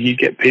that, you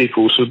get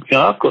people. So,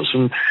 I've got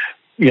some,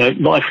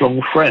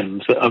 lifelong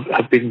friends that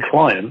have been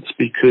clients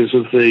because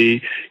of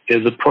the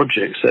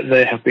projects that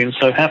they have been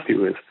so happy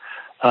with.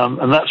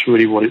 And that's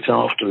really what it's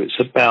after. It's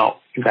about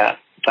that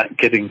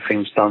getting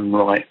things done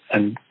right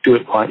and do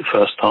it right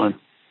first time.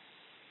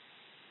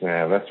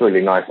 Yeah, that's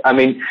really nice. I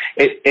mean,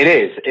 it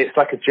is. It's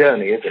like a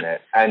journey, isn't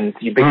it? And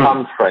you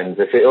become friends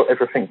if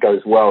everything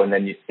goes well, and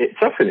then it's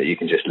something that you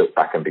can just look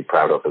back and be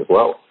proud of as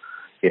well.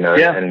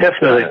 Yeah, and,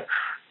 definitely.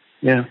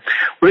 Yeah.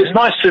 Well, it's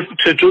nice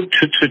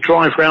to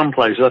drive around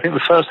places. I think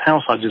the first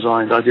house I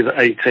designed, I did at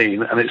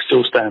 18, and it's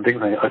still standing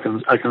there. I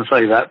can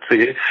say that to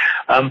you.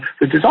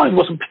 The design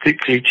wasn't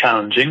particularly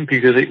challenging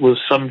because it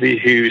was somebody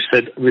who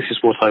said, "This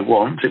is what I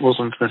want." It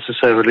wasn't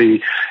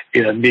necessarily,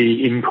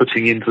 me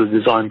inputting into the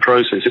design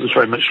process. It was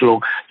very much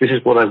along, "This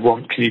is what I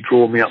want. Can you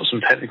draw me up some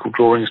technical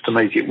drawings to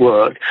make it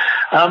work?"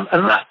 And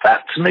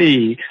that to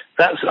me,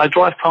 I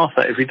drive past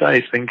that every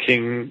day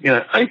thinking,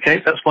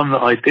 okay, that's one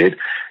that I did.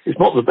 It's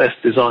not the best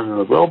design in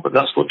the world, but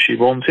that's what she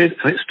wanted,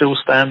 and it's still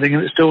standing,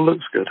 and it still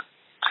looks good.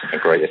 A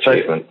great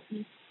achievement.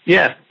 So,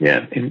 yeah,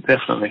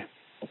 definitely.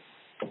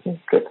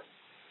 Good.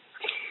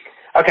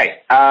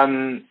 Okay,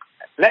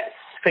 let's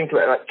think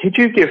about it. Could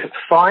you give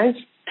 5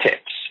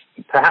 tips,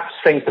 perhaps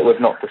things that we've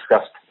not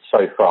discussed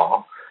so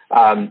far, to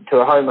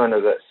a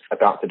homeowner that's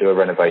about to do a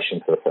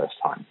renovation for the first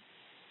time?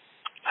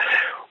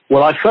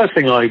 Well, the first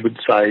thing I would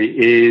say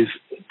is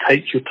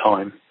take your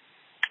time.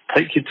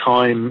 Take your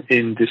time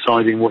in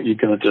deciding what you're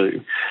going to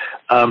do.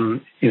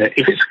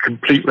 If it's a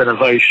complete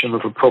renovation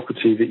of a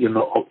property that you're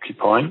not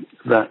occupying,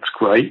 that's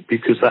great,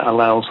 because that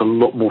allows a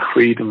lot more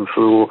freedom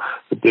for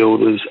the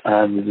builders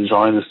and the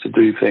designers to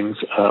do things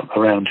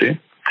around you.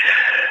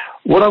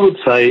 What I would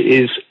say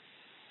is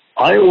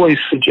I always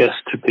suggest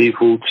to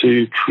people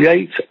to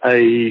create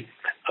a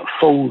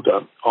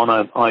folder on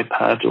an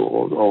iPad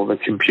or the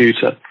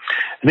computer,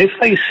 and if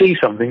they see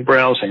something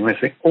browsing, they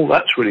think, "Oh,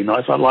 that's really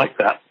nice, I like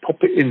that,"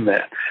 pop it in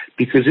there,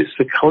 because it's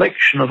the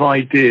collection of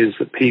ideas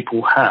that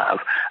people have,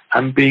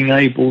 and being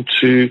able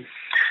to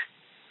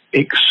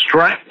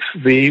extract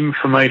the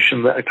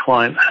information that a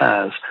client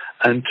has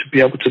and to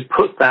be able to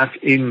put that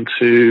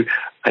into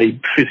a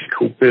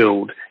physical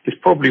build is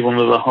probably one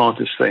of the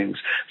hardest things.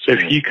 So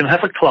if you can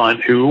have a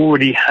client who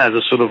already has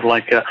a sort of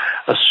like a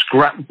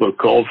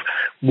scrapbook of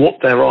what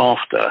they're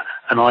after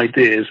and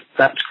ideas,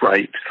 that's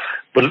great.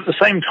 But at the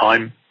same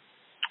time,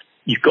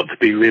 you've got to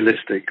be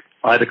realistic.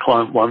 I had a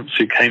client once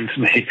who came to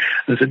me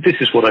and said, "This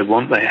is what I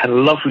want." They had a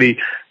lovely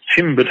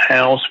timbered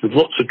house with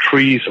lots of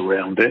trees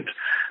around it.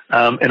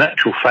 In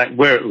actual fact,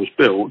 where it was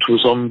built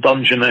was on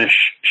Dungeness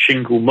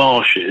shingle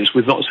marshes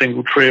with not a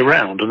single tree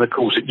around. And of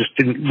course, it just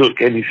didn't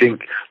look anything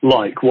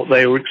like what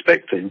they were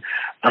expecting.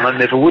 And I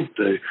never would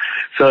do.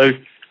 So,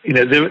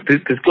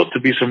 there's got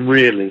to be some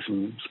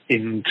realism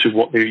into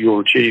what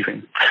you're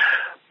achieving.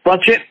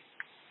 Budget.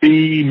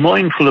 be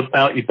mindful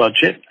about your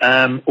budget.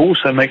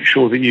 Also make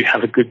sure that you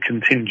have a good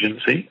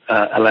contingency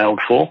allowed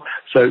for.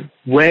 So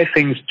where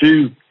things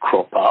do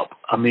crop up,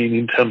 I mean,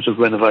 in terms of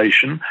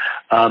renovation,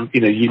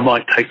 you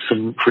might take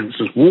some, for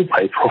instance,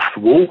 wallpaper off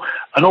the wall,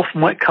 and off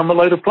might come a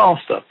load of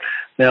plaster.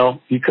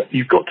 Now,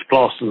 you've got to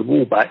plaster the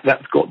wall back.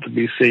 That's got to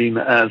be seen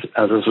as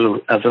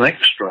an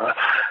extra,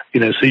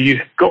 so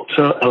you've got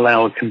to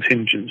allow a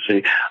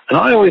contingency. And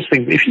I always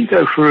think if you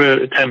go for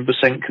a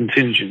 10%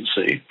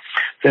 contingency,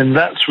 then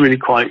that's really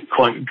quite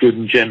good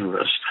and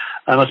generous.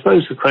 And I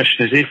suppose the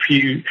question is, if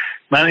you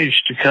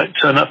manage to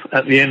turn up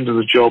at the end of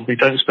the job, you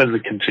don't spend the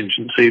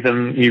contingency,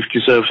 then you've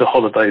deserved a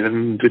holiday,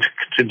 then the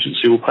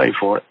contingency will pay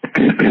for it.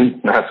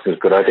 That's a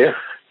good idea.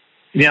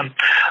 Yeah.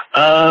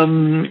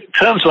 In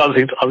terms of other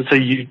things, I would say,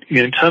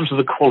 in terms of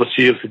the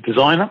quality of the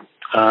designer,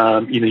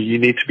 you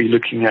need to be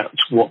looking at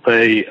what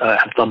they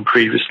have done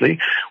previously,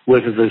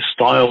 whether the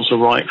styles are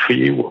right for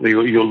you, what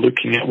you're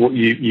looking at, what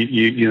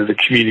the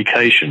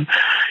communication.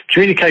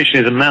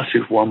 Communication is a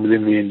massive one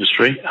within the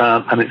industry,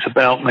 and it's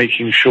about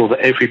making sure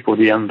that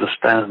everybody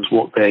understands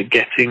what they're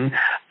getting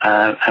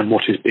and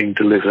what is being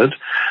delivered.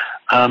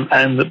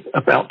 And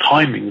about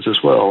timings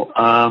as well.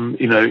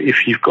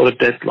 If you've got a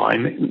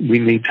deadline,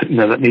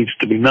 that needs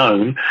to be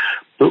known.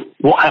 But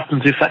what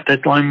happens if that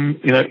deadline,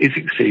 is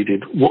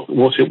exceeded? What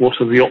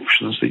are the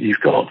options that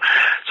you've got?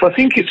 So I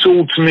think it's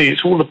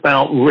all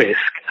about risk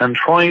and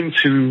trying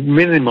to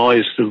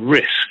minimise the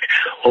risk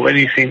of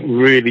anything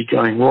really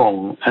going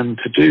wrong. And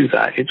to do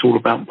that, it's all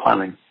about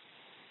planning.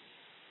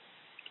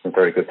 Some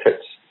very good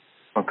tips.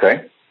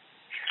 Okay.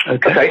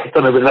 Okay. I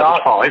don't know whether that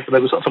was 5, but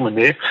there was somewhere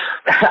near.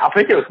 I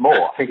think it was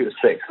more. I think it was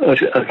 6.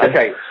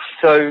 Okay.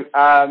 So,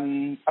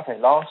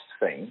 last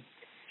thing.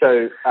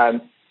 So,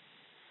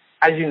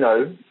 as you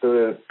know,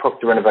 the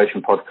Property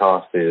Renovation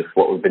Podcast is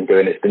what we've been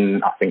doing. It's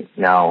been, I think,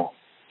 now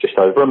just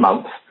over a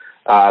month.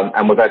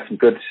 And we've had some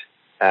good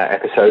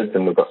episodes,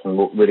 and we've got some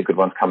really good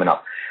ones coming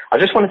up. I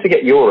just wanted to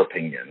get your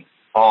opinion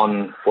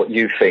on what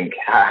you think,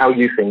 how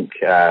you think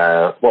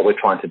what we're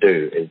trying to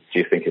do. Do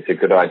you think it's a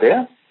good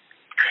idea?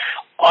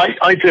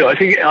 I do. I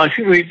think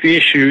the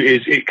issue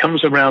is it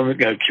comes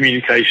around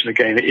communication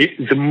again.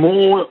 The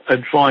more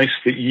advice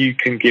that you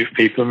can give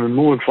people, and the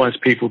more advice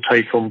people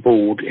take on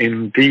board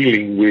in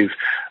dealing with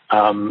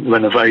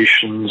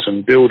renovations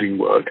and building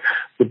work,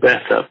 the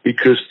better.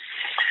 Because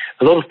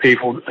a lot of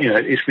people,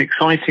 it's an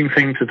exciting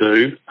thing to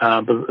do,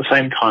 but at the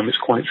same time, it's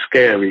quite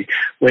scary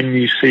when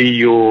you see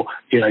your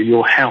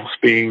house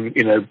being,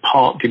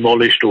 part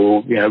demolished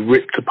or,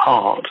 ripped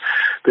apart.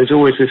 There's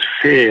always this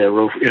fear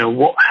of,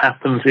 what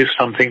happens if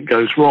something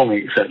goes wrong,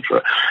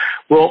 etc.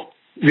 Well,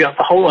 the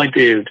whole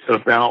idea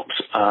about,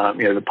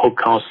 the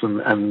podcast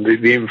and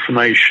the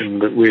information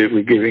that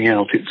we're giving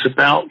out, it's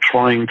about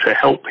trying to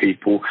help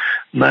people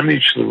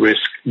manage the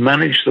risk,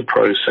 manage the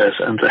process,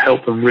 and to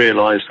help them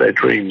realise their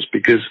dreams.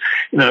 Because,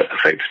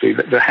 effectively,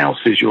 the house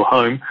is your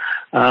home,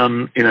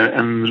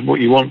 and what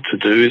you want to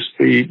do is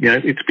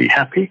to be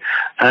happy,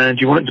 and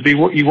you want it to be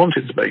what you want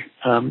it to be,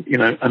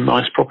 a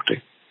nice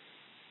property.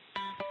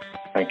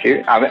 Thank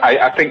you.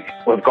 I think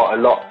we've got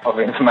a lot of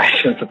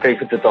information for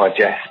people to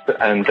digest,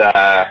 and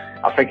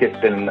I think it's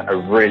been a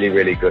really,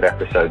 really good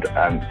episode.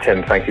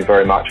 Tim, thank you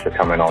very much for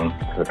coming on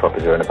to the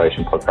Property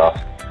Renovation Podcast.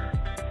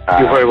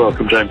 You're very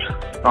welcome, James.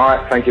 All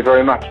right, thank you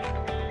very much.